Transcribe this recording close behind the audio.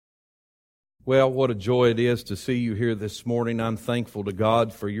Well, what a joy it is to see you here this morning. I'm thankful to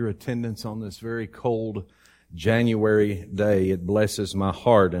God for your attendance on this very cold January day. It blesses my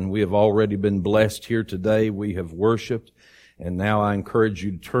heart, and we have already been blessed here today. We have worshiped, and now I encourage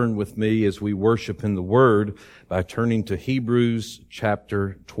you to turn with me as we worship in the Word by turning to Hebrews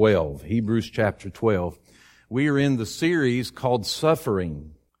chapter 12. Hebrews chapter 12. We are in the series called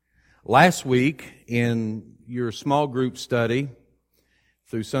Suffering. Last week in your small group study,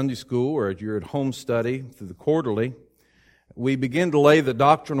 through Sunday school or you're at home study, through the quarterly, we begin to lay the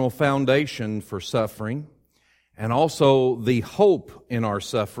doctrinal foundation for suffering and also the hope in our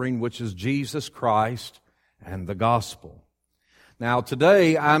suffering, which is Jesus Christ and the gospel. Now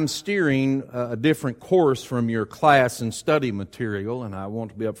today I'm steering a different course from your class and study material, and I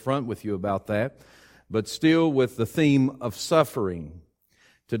want to be upfront with you about that, but still with the theme of suffering.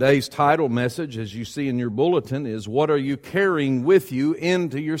 Today's title message, as you see in your bulletin, is What Are You Carrying With You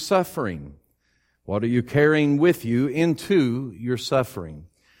Into Your Suffering? What are you carrying with you into your suffering?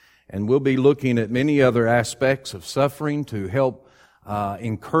 And we'll be looking at many other aspects of suffering to help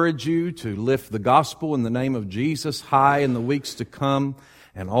encourage you to lift the gospel in the name of Jesus high in the weeks to come,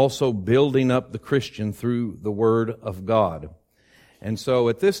 and also building up the Christian through the Word of God. And so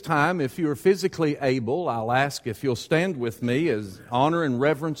at this time, if you are physically able, I'll ask if you'll stand with me as honor and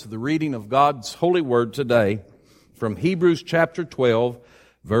reverence of the reading of God's holy word today from Hebrews chapter 12,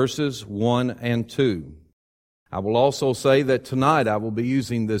 verses 1 and 2. I will also say that tonight I will be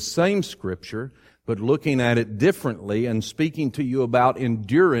using this same scripture, but looking at it differently and speaking to you about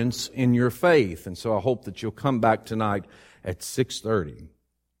endurance in your faith. And so I hope that you'll come back tonight at 6:30.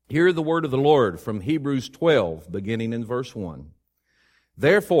 Hear the word of the Lord from Hebrews 12, beginning in verse 1.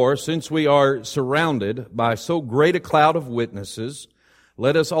 Therefore, since we are surrounded by so great a cloud of witnesses,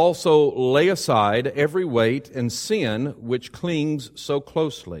 let us also lay aside every weight and sin which clings so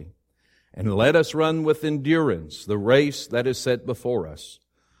closely, and let us run with endurance the race that is set before us,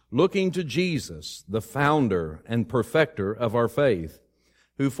 looking to Jesus, the founder and perfecter of our faith,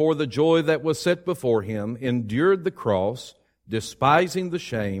 who for the joy that was set before him endured the cross, despising the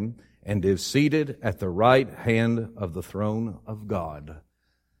shame, and is seated at the right hand of the throne of God.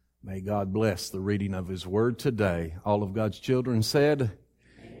 May God bless the reading of His Word today. All of God's children said,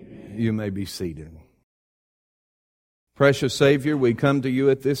 Amen. You may be seated. Precious Savior, we come to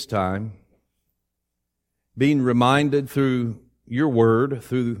you at this time, being reminded through your Word,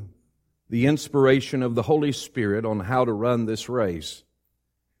 through the inspiration of the Holy Spirit on how to run this race.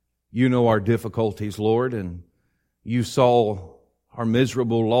 You know our difficulties, Lord, and you saw our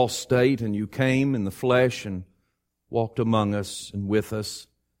miserable, lost state, and you came in the flesh and walked among us and with us.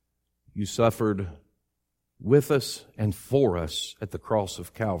 You suffered with us and for us at the cross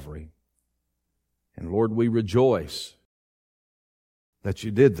of Calvary. And Lord, we rejoice that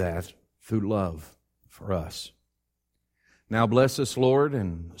you did that through love for us. Now bless us, Lord,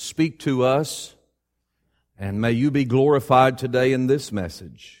 and speak to us, and may you be glorified today in this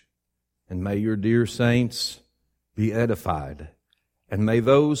message. And may your dear saints be edified. And may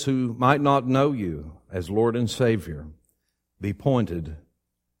those who might not know you as Lord and Savior be pointed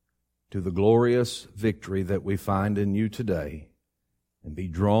to the glorious victory that we find in you today, and be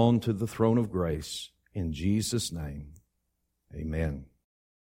drawn to the throne of grace. In Jesus' name, amen.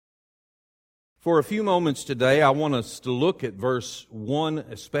 For a few moments today, I want us to look at verse 1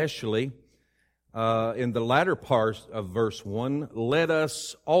 especially. In the latter part of verse 1, let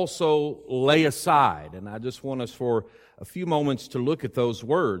us also lay aside. And I just want us for a few moments to look at those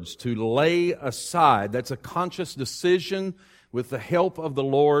words, to lay aside. That's a conscious decision with the help of the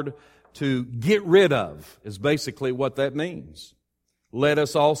Lord to get rid of, is basically what that means. Let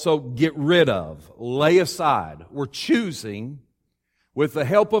us also get rid of, lay aside. We're choosing, with the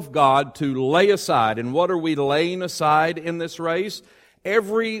help of God, to lay aside. And what are we laying aside in this race?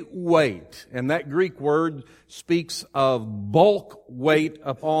 Every weight. And that Greek word speaks of bulk weight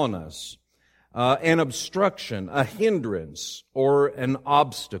upon us. An obstruction, a hindrance, or an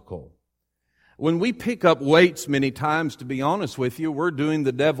obstacle. When we pick up weights many times, to be honest with you, we're doing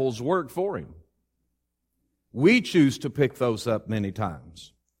the devil's work for him. We choose to pick those up many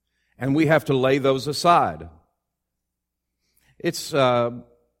times, and we have to lay those aside. It's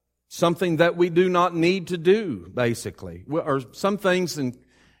something that we do not need to do, basically. Or some things, in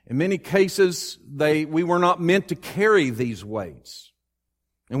many cases, we were not meant to carry these weights.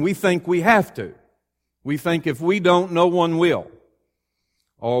 And we think we have to. We think if we don't, no one will.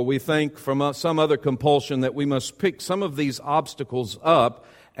 Or we think from some other compulsion that we must pick some of these obstacles up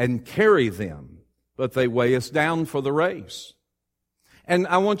and carry them. But they weigh us down for the race. And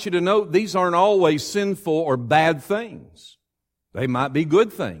I want you to note, these aren't always sinful or bad things. They might be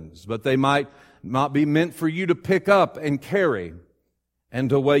good things, but they might not be meant for you to pick up and carry and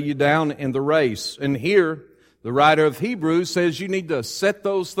to weigh you down in the race. And here, the writer of Hebrews says you need to set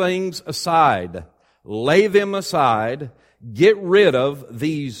those things aside, lay them aside, get rid of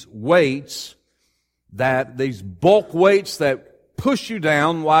these weights, these bulk weights that push you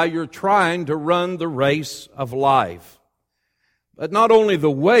down while you're trying to run the race of life. But not only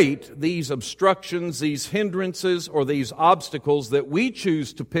the weight, these obstructions, these hindrances, or these obstacles that we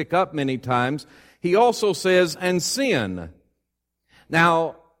choose to pick up many times, he also says, and sin.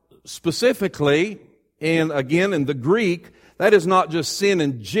 Now, specifically, and again in the Greek, that is not just sin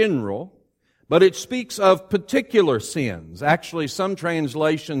in general, but it speaks of particular sins. Actually, some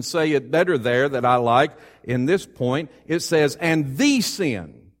translations say it better there that I like in this point. It says, and the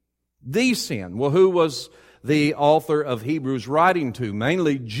sin. The sin. Well, who was the author of Hebrews writing to?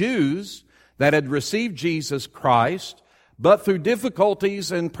 Mainly Jews that had received Jesus Christ, but through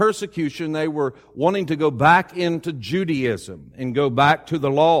difficulties and persecution, they were wanting to go back into Judaism and go back to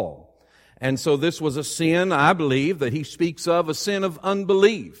the law. And so this was a sin, I believe, that he speaks of, a sin of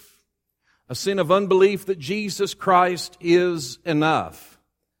unbelief. A sin of unbelief that Jesus Christ is enough.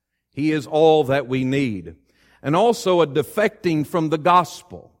 He is all that we need. And also a defecting from the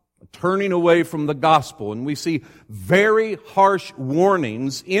gospel. Turning away from the gospel. And we see very harsh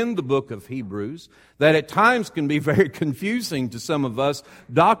warnings in the book of Hebrews that at times can be very confusing to some of us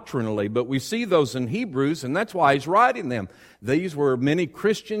doctrinally. But we see those in Hebrews, and that's why he's writing them. These were many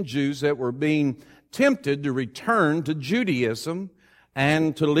Christian Jews that were being tempted to return to Judaism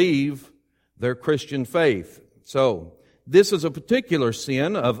and to leave their Christian faith. So, this is a particular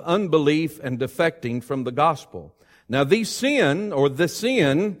sin of unbelief and defecting from the gospel. Now, the sin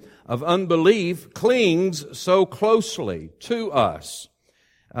of unbelief clings so closely to us.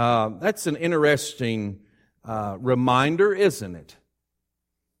 That's an interesting reminder, isn't it?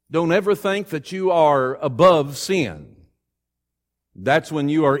 Don't ever think that you are above sin. That's when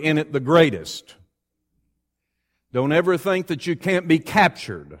you are in it the greatest. Don't ever think that you can't be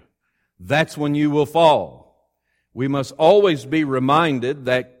captured. That's when you will fall. We must always be reminded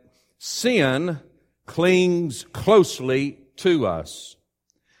that sin clings closely to us.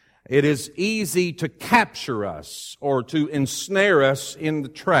 It is easy to capture us or to ensnare us in the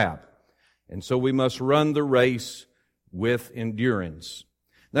trap. And so we must run the race with endurance.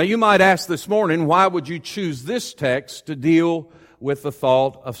 Now you might ask this morning, why would you choose this text to deal with the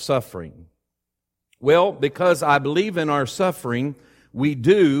thought of suffering? Well, because I believe in our suffering, we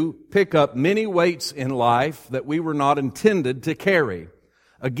do pick up many weights in life that we were not intended to carry.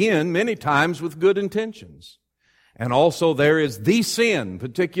 Again, many times with good intentions. And also there is the sin,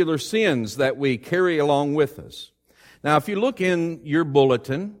 particular sins that we carry along with us. Now, if you look in your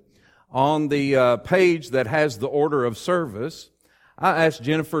bulletin on the page that has the order of service, I asked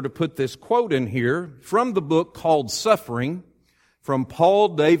Jennifer to put this quote in here from the book called Suffering from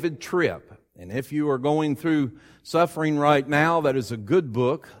Paul David Tripp. And if you are going through suffering right now, that is a good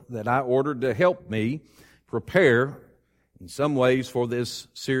book that I ordered to help me prepare in some ways for this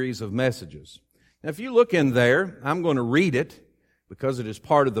series of messages. Now, if you look in there, I'm going to read it because it is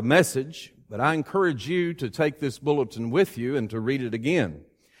part of the message, but I encourage you to take this bulletin with you and to read it again.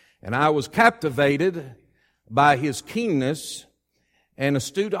 And I was captivated by his keenness and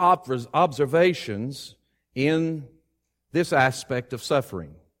astute observations in this aspect of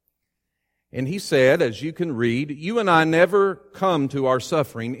suffering. And he said, as you can read, you and I never come to our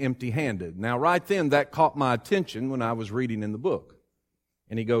suffering empty-handed. Now, right then, that caught my attention when I was reading in the book.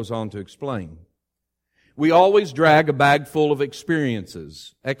 And he goes on to explain. We always drag a bag full of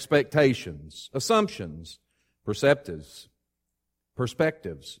experiences, expectations, assumptions, perspectives,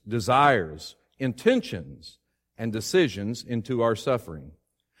 desires, intentions, and decisions into our suffering.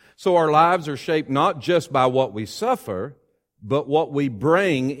 So our lives are shaped not just by what we suffer, but what we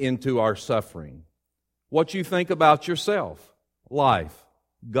bring into our suffering. What you think about yourself, life,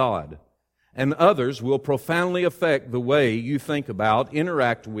 God, and others will profoundly affect the way you think about,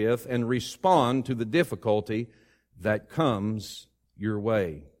 interact with, and respond to the difficulty that comes your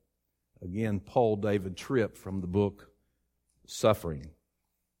way. Again, Paul David Tripp from the book Suffering.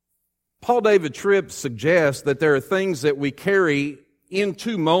 Paul David Tripp suggests that there are things that we carry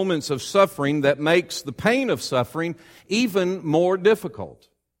into moments of suffering that makes the pain of suffering even more difficult.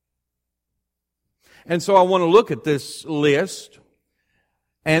 And so I want to look at this list,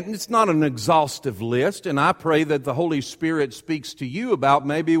 and it's not an exhaustive list, and I pray that the Holy Spirit speaks to you about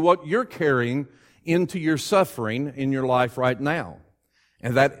maybe what you're carrying into your suffering in your life right now.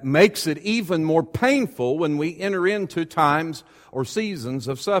 And that makes it even more painful when we enter into times or seasons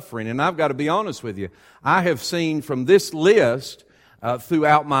of suffering. And I've got to be honest with you. I have seen from this list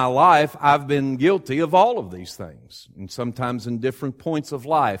throughout my life, I've been guilty of all of these things. And sometimes in different points of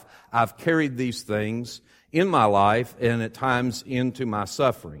life, I've carried these things in my life and at times into my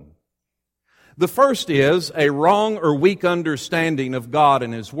suffering. The first is a wrong or weak understanding of God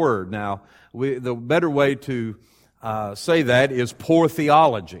and His Word. Now, the better way to say that is poor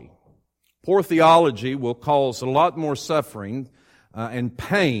theology. Poor theology will cause a lot more suffering and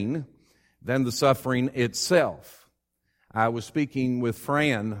pain than the suffering itself. I was speaking with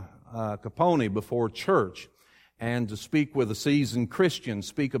Fran Capone before church, and to speak with a seasoned Christian,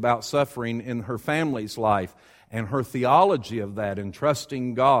 speak about suffering in her family's life, and her theology of that and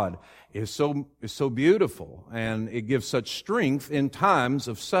trusting God is so beautiful, and it gives such strength in times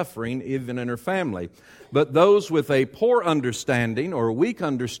of suffering, even in her family. But those with a poor understanding or a weak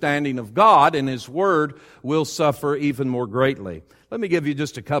understanding of God and His Word will suffer even more greatly. Let me give you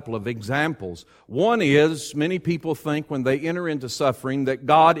just a couple of examples. One is, many people think when they enter into suffering that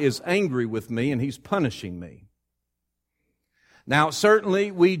God is angry with me and He's punishing me. Now,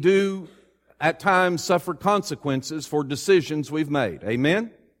 certainly we do at times suffer consequences for decisions we've made.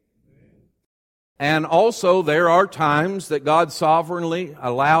 Amen? And also there are times that God sovereignly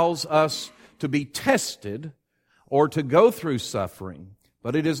allows us to be tested or to go through suffering.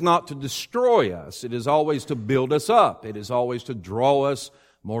 But it is not to destroy us. It is always to build us up. It is always to draw us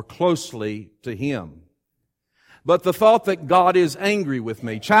more closely to Him. But the thought that God is angry with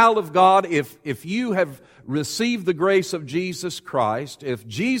me. Child of God, if you have received the grace of Jesus Christ, if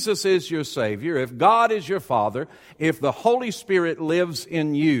Jesus is your Savior, if God is your Father, if the Holy Spirit lives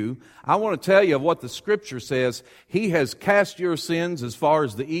in you, I want to tell you what the Scripture says. He has cast your sins as far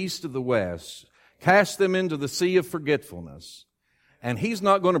as the east of the west, cast them into the sea of forgetfulness. And He's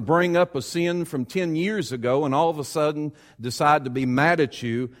not going to bring up a sin from 10 years ago and all of a sudden decide to be mad at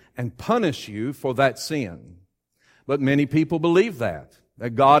you and punish you for that sin. But many people believe that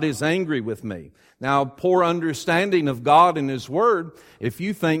God is angry with me. Now, poor understanding of God and His Word, if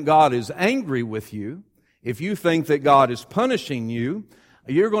you think God is angry with you, if you think that God is punishing you,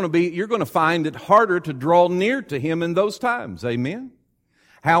 you're going to find it harder to draw near to Him in those times. Amen?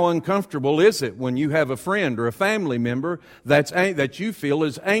 How uncomfortable is it when you have a friend or a family member that you feel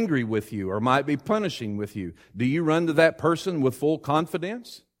is angry with you or might be punishing with you? Do you run to that person with full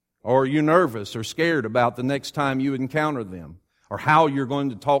confidence? Or are you nervous or scared about the next time you encounter them or how you're going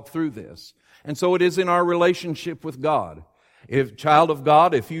to talk through this? And so it is in our relationship with God. If, child of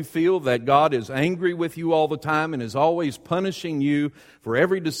God, if you feel that God is angry with you all the time and is always punishing you for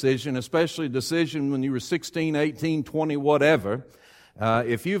every decision, especially a decision when you were 16, 18, 20, whatever,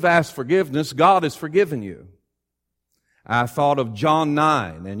 if you've asked forgiveness, God has forgiven you. I thought of John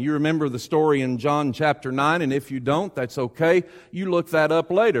 9, and you remember the story in John chapter 9, and if you don't, that's okay. You look that up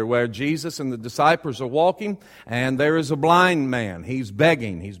later, where Jesus and the disciples are walking, and there is a blind man. He's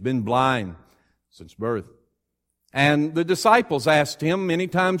begging. He's been blind since birth. And the disciples asked Him many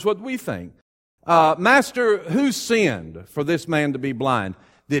times what we think. Master, who sinned for this man to be blind?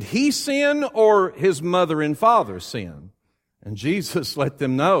 Did he sin or his mother and father sin? And Jesus let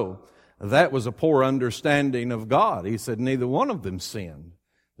them know that was a poor understanding of God. He said neither one of them sinned.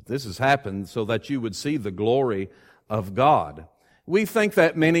 But this has happened so that you would see the glory of God. We think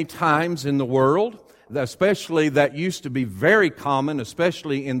that many times in the world, especially that used to be very common,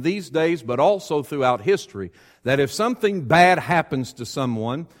 especially in these days, but also throughout history, that if something bad happens to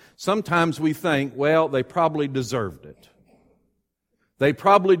someone, sometimes we think, well, they probably deserved it. They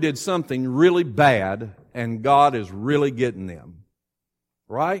probably did something really bad, and God is really getting them.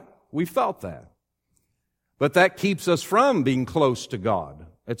 Right? We've thought that. But that keeps us from being close to God.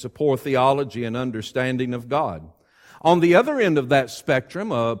 It's a poor theology and understanding of God. On the other end of that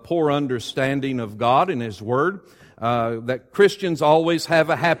spectrum, a poor understanding of God and His Word, that Christians always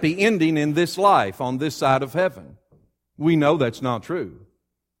have a happy ending in this life, on this side of heaven. We know that's not true.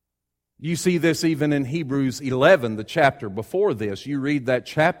 You see this even in Hebrews 11, the chapter before this. You read that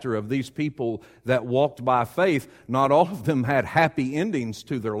chapter of these people that walked by faith. Not all of them had happy endings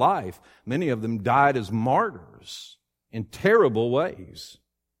to their life. Many of them died as martyrs in terrible ways.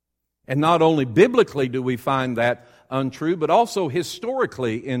 And not only biblically do we find that untrue, but also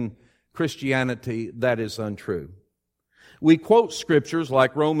historically in Christianity that is untrue. We quote scriptures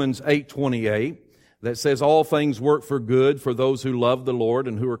like Romans 8:28, that says all things work for good for those who love the Lord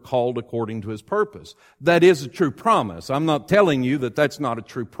and who are called according to His purpose. That is a true promise. I'm not telling you that that's not a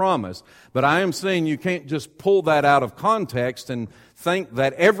true promise, but I am saying you can't just pull that out of context and think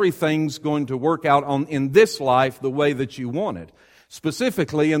that everything's going to work out in this life the way that you want it.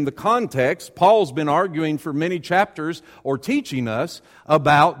 Specifically in the context, Paul's been arguing for many chapters or teaching us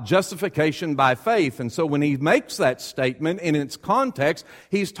about justification by faith. And so when he makes that statement in its context,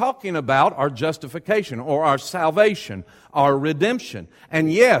 he's talking about our justification or our salvation, our redemption.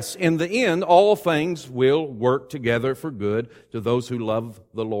 And yes, in the end, all things will work together for good to those who love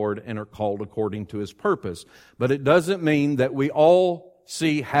the Lord and are called according to His purpose. But it doesn't mean that we all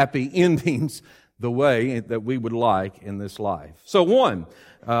see happy endings the way that we would like in this life. So one,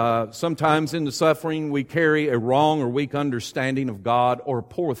 sometimes in the suffering we carry a wrong or weak understanding of God or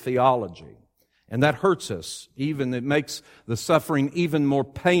poor theology. And that hurts us. Even it makes the suffering even more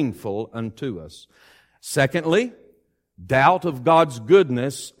painful unto us. Secondly, doubt of God's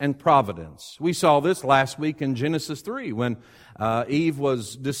goodness and providence. We saw this last week in Genesis 3 when Eve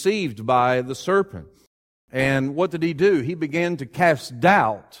was deceived by the serpent. And what did he do? He began to cast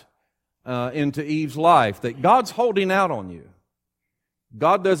doubt into Eve's life, that God's holding out on you.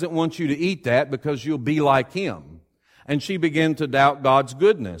 God doesn't want you to eat that because you'll be like Him. And she began to doubt God's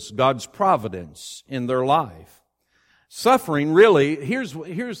goodness, God's providence in their life. Suffering really,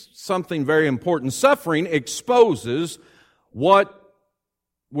 here's something very important. Suffering exposes what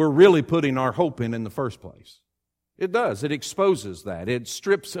we're really putting our hope in the first place. It does. It exposes that. It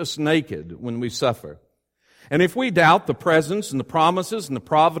strips us naked when we suffer. And if we doubt the presence and the promises and the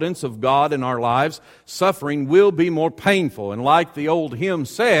providence of God in our lives, suffering will be more painful. And like the old hymn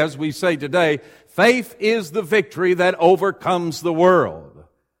says, we say today, faith is the victory that overcomes the world.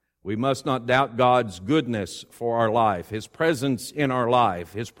 We must not doubt God's goodness for our life, His presence in our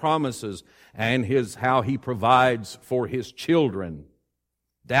life, His promises, and how He provides for His children.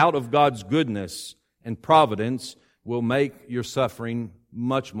 Doubt of God's goodness and providence will make your suffering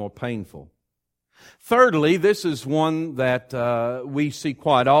much more painful. Thirdly, this is one that we see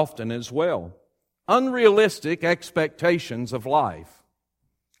quite often as well. Unrealistic expectations of life.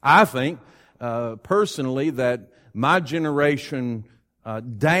 I think, personally, that my generation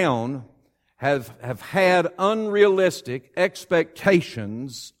down have had unrealistic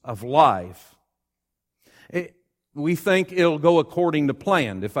expectations of life. We think it'll go according to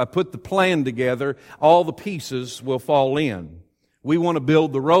plan. If I put the plan together, all the pieces will fall in. We want to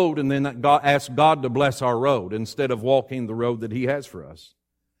build the road and then ask God to bless our road instead of walking the road that He has for us.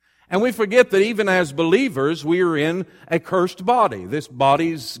 And we forget that even as believers, we are in a cursed body. This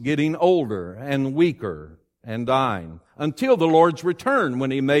body's getting older and weaker and dying until the Lord's return when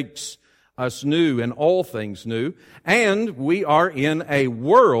He makes us new and all things new. And we are in a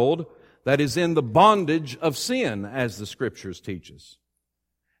world that is in the bondage of sin, as the Scriptures teach us.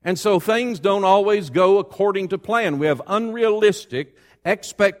 And so things don't always go according to plan. We have unrealistic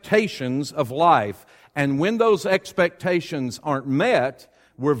expectations of life. And when those expectations aren't met,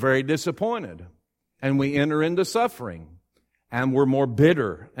 we're very disappointed. And we enter into suffering. And we're more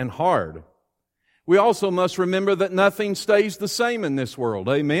bitter and hard. We also must remember that nothing stays the same in this world.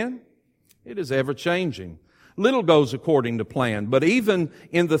 Amen? It is ever changing. Little goes according to plan. But even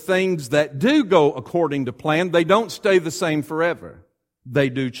in the things that do go according to plan, they don't stay the same forever. They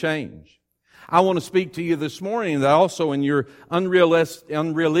do change. I want to speak to you this morning that also in your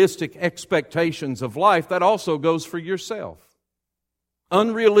unrealistic expectations of life, that also goes for yourself.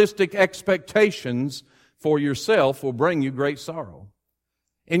 Unrealistic expectations for yourself will bring you great sorrow.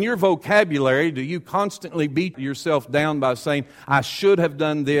 In your vocabulary, do you constantly beat yourself down by saying, I should have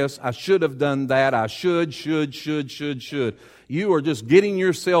done this, I should have done that, I should. You are just getting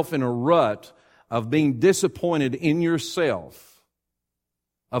yourself in a rut of being disappointed in yourself,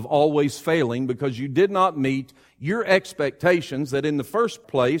 of always failing because you did not meet your expectations that in the first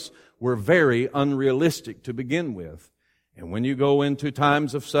place were very unrealistic to begin with. And when you go into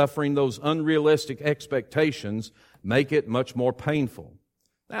times of suffering, those unrealistic expectations make it much more painful.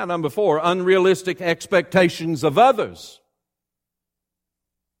 Now, number 4, unrealistic expectations of others.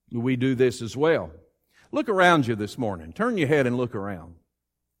 We do this as well. Look around you this morning. Turn your head and look around.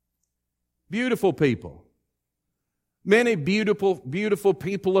 Beautiful people. Many beautiful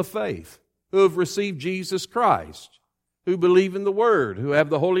people of faith who have received Jesus Christ, who believe in the Word, who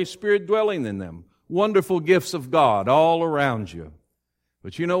have the Holy Spirit dwelling in them. Wonderful gifts of God all around you.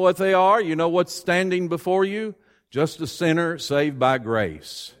 But you know what they are? You know what's standing before you? Just a sinner saved by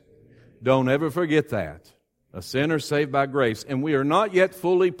grace. Don't ever forget that. A sinner saved by grace. And we are not yet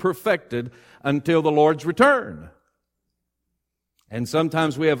fully perfected until the Lord's return. And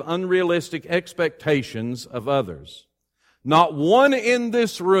sometimes we have unrealistic expectations of others. Not one in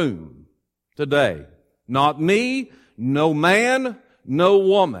this room today, not me, no man, no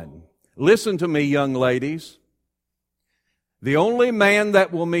woman. Listen to me, young ladies. The only man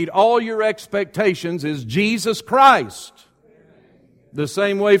that will meet all your expectations is Jesus Christ. The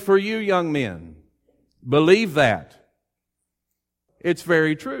same way for you, young men. Believe that. It's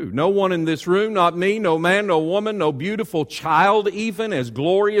very true. No one in this room, not me, no man, no woman, no beautiful child, even as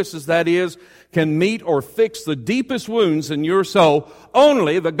glorious as that is, can meet or fix the deepest wounds in your soul.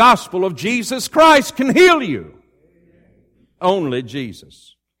 Only the gospel of Jesus Christ can heal you. Only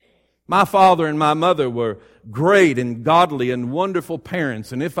Jesus. My father and my mother were great and godly and wonderful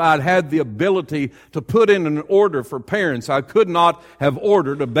parents, and if I'd had the ability to put in an order for parents, I could not have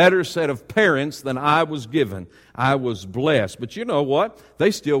ordered a better set of parents than I was given. I was blessed. But you know what?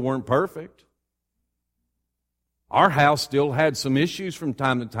 They still weren't perfect. Our house still had some issues from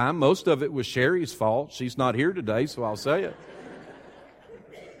time to time. Most of it was Sherry's fault. She's not here today, so I'll say it.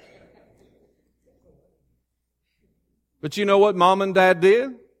 But you know what Mom and Dad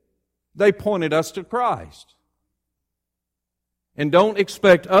did? They pointed us to Christ. And don't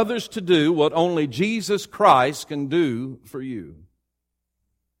expect others to do what only Jesus Christ can do for you.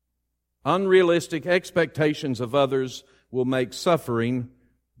 Unrealistic expectations of others will make suffering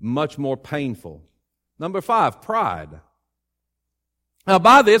much more painful. Number 5, pride. Now,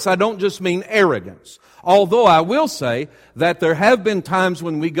 by this, I don't just mean arrogance. Although I will say that there have been times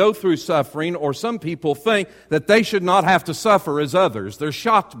when we go through suffering, or some people think that they should not have to suffer as others. They're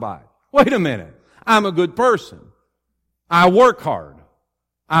shocked by it. Wait a minute. I'm a good person. I work hard.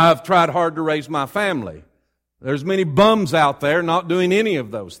 I've tried hard to raise my family. There's many bums out there not doing any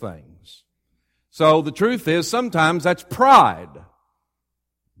of those things. So the truth is, sometimes that's pride.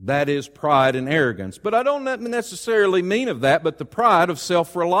 That is pride and arrogance. But I don't necessarily mean of that, but the pride of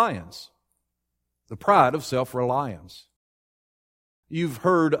self-reliance. The pride of self-reliance. You've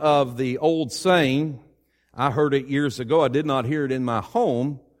heard of the old saying, I heard it years ago. I did not hear it in my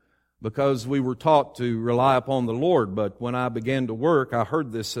home because we were taught to rely upon the Lord. But when I began to work, I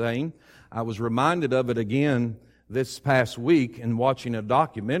heard this saying. I was reminded of it again this past week in watching a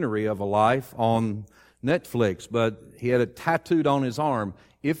documentary of a life on Netflix. But he had it tattooed on his arm.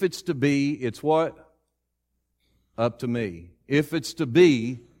 If it's to be, it's what? Up to me. If it's to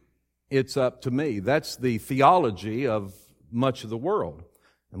be, it's up to me. That's the theology of much of the world.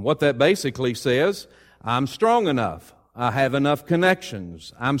 And what that basically says, I'm strong enough. I have enough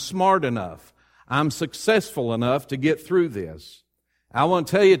connections. I'm smart enough. I'm successful enough to get through this. I want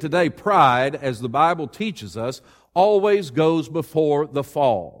to tell you today, pride, as the Bible teaches us, always goes before the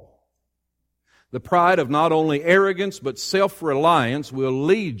fall. The pride of not only arrogance but self-reliance will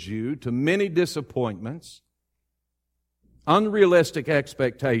lead you to many disappointments, unrealistic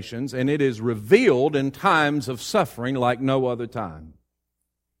expectations, and it is revealed in times of suffering like no other time.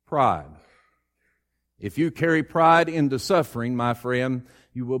 Pride. If you carry pride into suffering, my friend,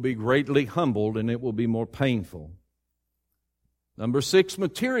 you will be greatly humbled and it will be more painful. Number 6,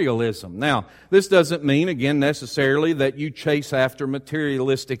 materialism. Now, this doesn't mean, again, necessarily that you chase after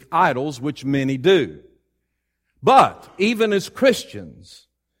materialistic idols, which many do. But, even as Christians,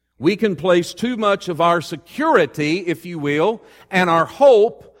 we can place too much of our security, if you will, and our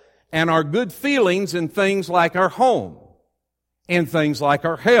hope and our good feelings in things like our home, in things like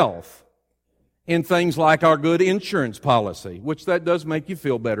our health, in things like our good insurance policy, which that does make you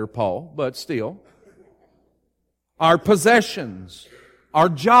feel better, Paul, but still. Our possessions, our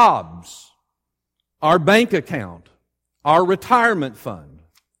jobs, our bank account, our retirement fund.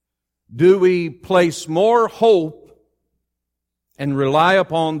 Do we place more hope and rely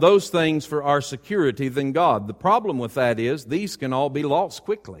upon those things for our security than God? The problem with that is these can all be lost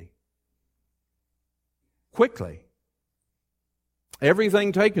quickly. Quickly.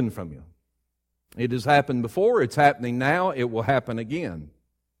 Everything taken from you. It has happened before, it's happening now, it will happen again.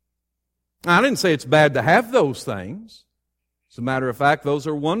 I didn't say it's bad to have those things. As a matter of fact, those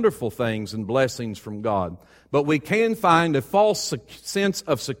are wonderful things and blessings from God. But we can find a false sense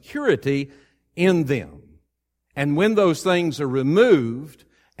of security in them. And when those things are removed,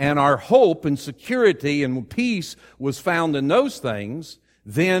 and our hope and security and peace was found in those things,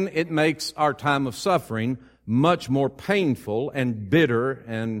 then it makes our time of suffering much more painful and bitter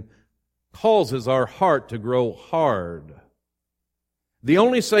and causes our heart to grow hard. The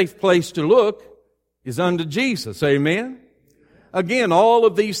only safe place to look is unto Jesus. Amen? Again, all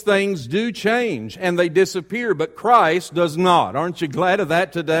of these things do change and they disappear, but Christ does not. Aren't you glad of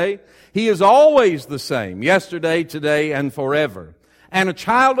that today? He is always the same, yesterday, today, and forever. And a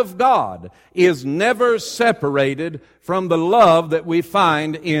child of God is never separated from the love that we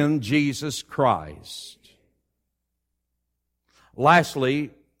find in Jesus Christ. Lastly,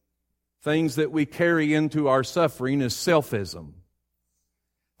 things that we carry into our suffering is selfism.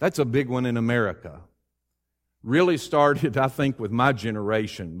 That's a big one in America. Really started, I think, with my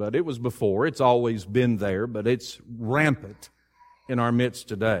generation, but it was before. It's always been there, but it's rampant in our midst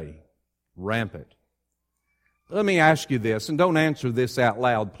today. Rampant. Let me ask you this, and don't answer this out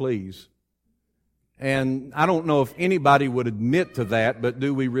loud, please. And I don't know if anybody would admit to that, but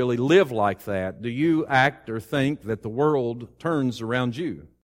do we really live like that? Do you act or think that the world turns around you?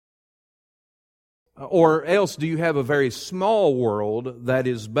 Or else do you have a very small world that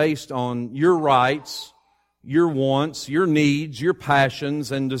is based on your rights, your wants, your needs, your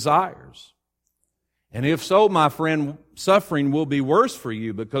passions and desires? And if so, my friend, suffering will be worse for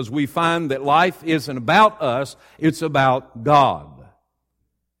you because we find that life isn't about us, it's about God.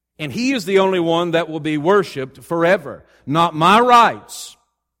 And He is the only one that will be worshiped forever. Not my rights,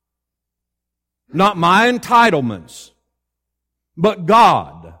 not my entitlements, but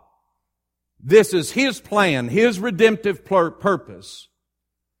God. This is His plan, His redemptive purpose.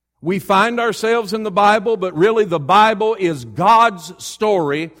 We find ourselves in the Bible, but really the Bible is God's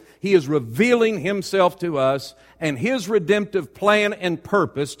story. He is revealing Himself to us and His redemptive plan and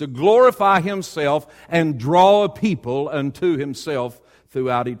purpose to glorify Himself and draw a people unto Himself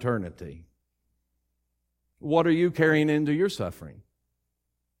throughout eternity. What are you carrying into your suffering?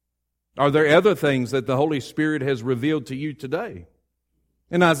 Are there other things that the Holy Spirit has revealed to you today?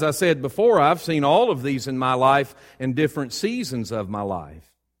 And as I said before, I've seen all of these in my life in different seasons of my life.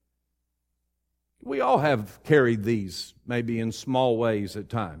 We all have carried these, maybe in small ways at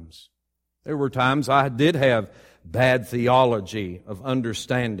times. There were times I did have bad theology of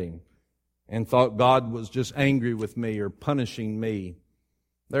understanding and thought God was just angry with me or punishing me.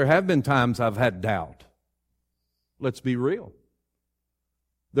 There have been times I've had doubt. Let's be real.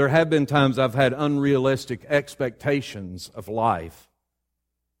 There have been times I've had unrealistic expectations of life,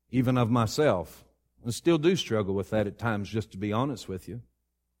 even of myself. I still do struggle with that at times, just to be honest with you.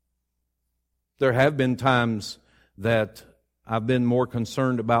 There have been times that I've been more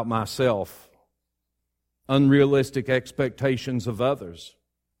concerned about myself, unrealistic expectations of others,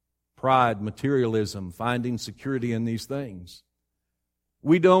 pride, materialism, finding security in these things.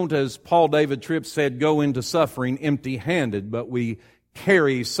 We don't, as Paul David Tripp said, go into suffering empty-handed, but we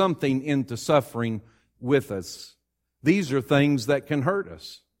carry something into suffering with us. These are things that can hurt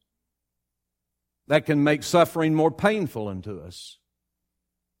us, that can make suffering more painful unto us,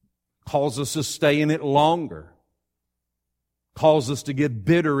 cause us to stay in it longer, cause us to get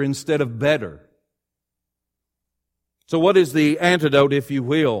bitter instead of better. So what is the antidote, if you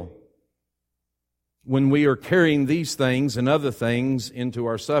will, when we are carrying these things and other things into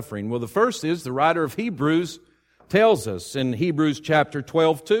our suffering? Well, the first is the writer of Hebrews tells us in Hebrews chapter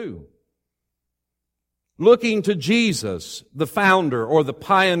 12:2. Looking to Jesus, the founder or the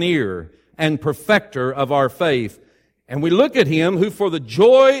pioneer and perfecter of our faith. And we look at Him who for the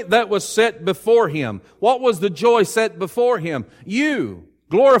joy that was set before Him. What was the joy set before Him? You,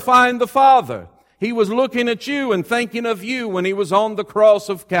 glorifying the Father. He was looking at you and thinking of you when He was on the cross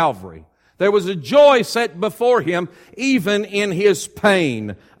of Calvary. There was a joy set before Him, even in His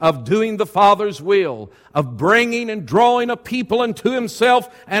pain of doing the Father's will, of bringing and drawing a people unto Himself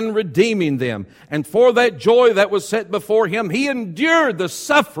and redeeming them. And for that joy that was set before Him, He endured the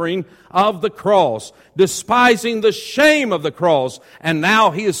suffering of the cross, despising the shame of the cross. And now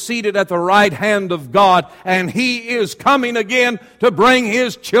He is seated at the right hand of God, and He is coming again to bring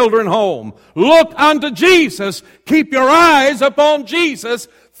His children home. Look unto Jesus. Keep your eyes upon Jesus.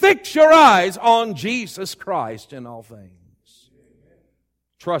 Fix your eyes on Jesus Christ in all things.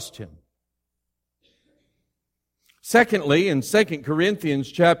 Trust Him. Secondly, in 2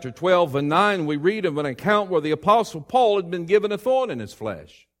 Corinthians chapter 12 and 9, we read of an account where the Apostle Paul had been given a thorn in his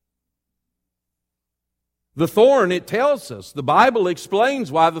flesh. The thorn, it tells us, the Bible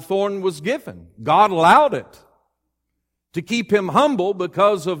explains why the thorn was given. God allowed it to keep him humble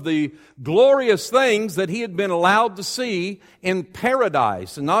because of the glorious things that he had been allowed to see in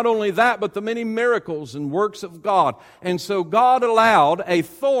paradise. And not only that, but the many miracles and works of God. And so God allowed a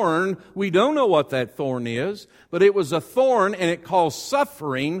thorn. We don't know what that thorn is, but it was a thorn, and it caused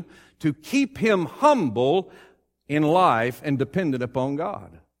suffering to keep him humble in life and dependent upon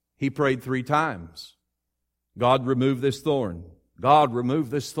God. He prayed 3 times. God, remove this thorn. God, remove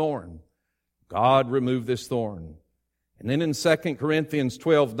this thorn. God, remove this thorn. And then in 2 Corinthians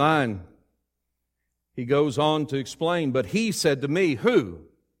 12:9, he goes on to explain, but He said to me, who?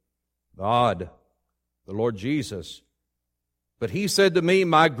 God, the Lord Jesus. But He said to me,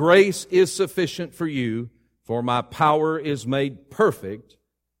 my grace is sufficient for you, for my power is made perfect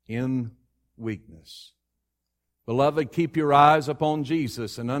in weakness. Beloved, keep your eyes upon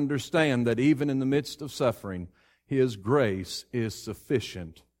Jesus and understand that even in the midst of suffering, His grace is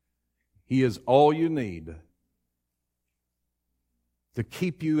sufficient. He is all you need to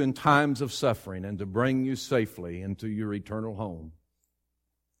keep you in times of suffering and to bring you safely into your eternal home.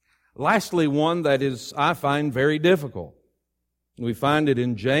 Lastly, one that is, I find, very difficult. We find it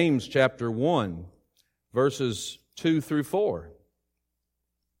in James chapter 1, verses 2 through 4.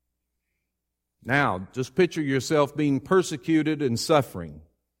 Now, just picture yourself being persecuted and suffering.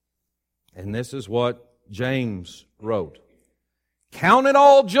 And this is what James wrote. Count it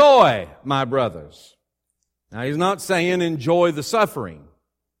all joy, my brothers. Now, he's not saying enjoy the suffering.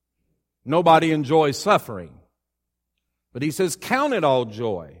 Nobody enjoys suffering. But he says, count it all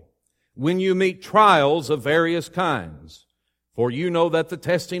joy when you meet trials of various kinds. For you know that the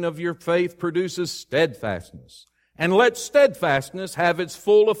testing of your faith produces steadfastness. And let steadfastness have its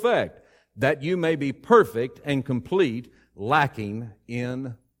full effect, that you may be perfect and complete, lacking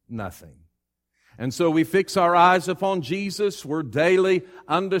in nothing. And so we fix our eyes upon Jesus. We're daily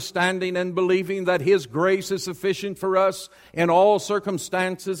understanding and believing that His grace is sufficient for us in all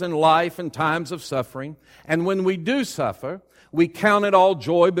circumstances in life and times of suffering. And when we do suffer, we count it all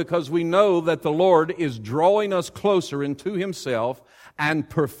joy because we know that the Lord is drawing us closer into Himself and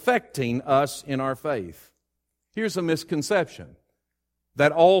perfecting us in our faith. Here's a misconception,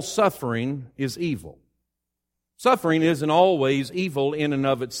 that all suffering is evil. Suffering isn't always evil in and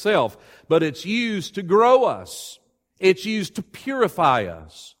of itself, but it's used to grow us. It's used to purify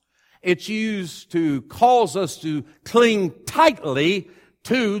us. It's used to cause us to cling tightly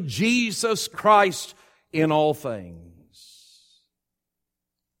to Jesus Christ in all things.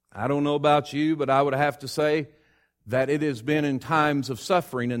 I don't know about you, but I would have to say that it has been in times of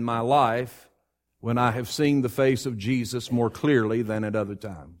suffering in my life when I have seen the face of Jesus more clearly than at other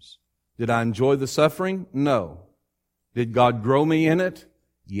times. Did I enjoy the suffering? No. Did God grow me in it?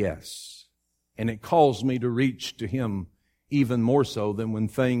 Yes. And it caused me to reach to Him even more so than when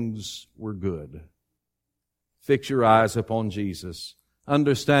things were good. Fix your eyes upon Jesus.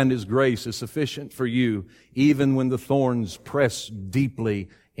 Understand His grace is sufficient for you even when the thorns press deeply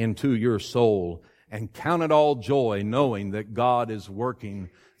into your soul. And count it all joy knowing that God is working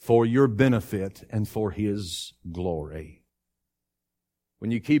for your benefit and for His glory. When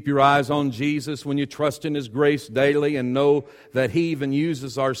you keep your eyes on Jesus, when you trust in His grace daily and know that He even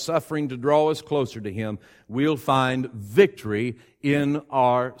uses our suffering to draw us closer to Him, we'll find victory in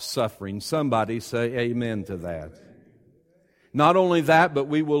our suffering. Somebody say amen to that. Not only that, but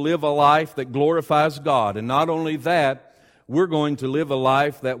we will live a life that glorifies God. And not only that, we're going to live a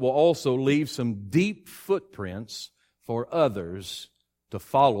life that will also leave some deep footprints for others to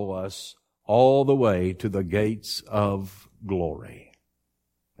follow us all the way to the gates of glory.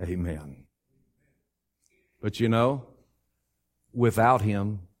 Amen. But you know, without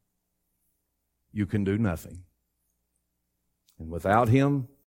Him, you can do nothing. And without Him,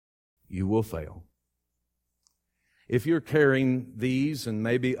 you will fail. If you're carrying these and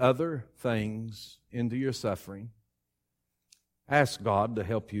maybe other things into your suffering, ask God to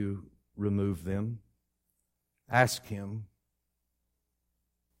help you remove them. Ask Him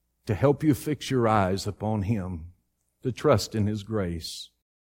to help you fix your eyes upon Him, to trust in His grace,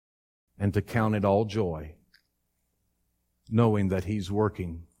 and to count it all joy, knowing that He's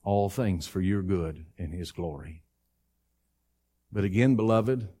working all things for your good and His glory. But again,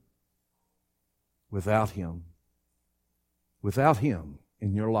 beloved, without Him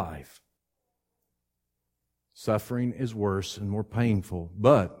in your life, suffering is worse and more painful.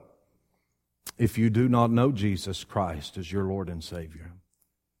 But if you do not know Jesus Christ as your Lord and Savior,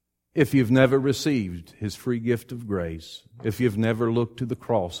 if you've never received His free gift of grace, if you've never looked to the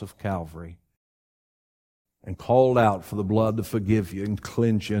cross of Calvary and called out for the blood to forgive you and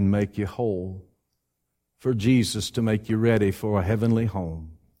cleanse you and make you whole, for Jesus to make you ready for a heavenly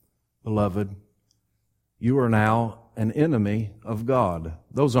home, beloved, you are now an enemy of God.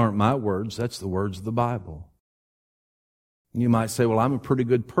 Those aren't my words, that's the words of the Bible. You might say, well, I'm a pretty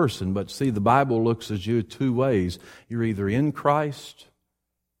good person, but see, the Bible looks at you two ways. You're either in Christ,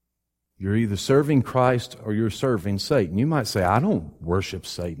 you're either serving Christ or you're serving Satan. You might say, I don't worship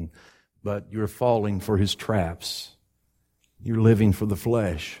Satan, but you're falling for his traps. You're living for the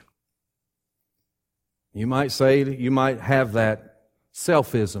flesh. You might say, you might have that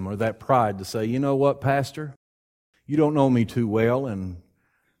selfism or that pride to say, you know what, Pastor? You don't know me too well, and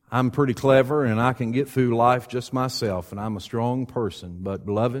I'm pretty clever, and I can get through life just myself, and I'm a strong person. But,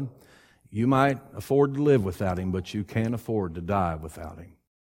 beloved, you might afford to live without Him, but you can't afford to die without Him.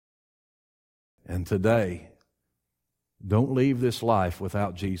 And today, don't leave this life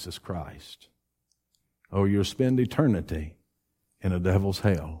without Jesus Christ, or you'll spend eternity in a devil's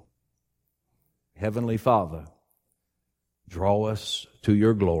hell. Heavenly Father, draw us to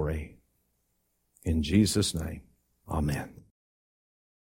your glory. In Jesus' name, amen.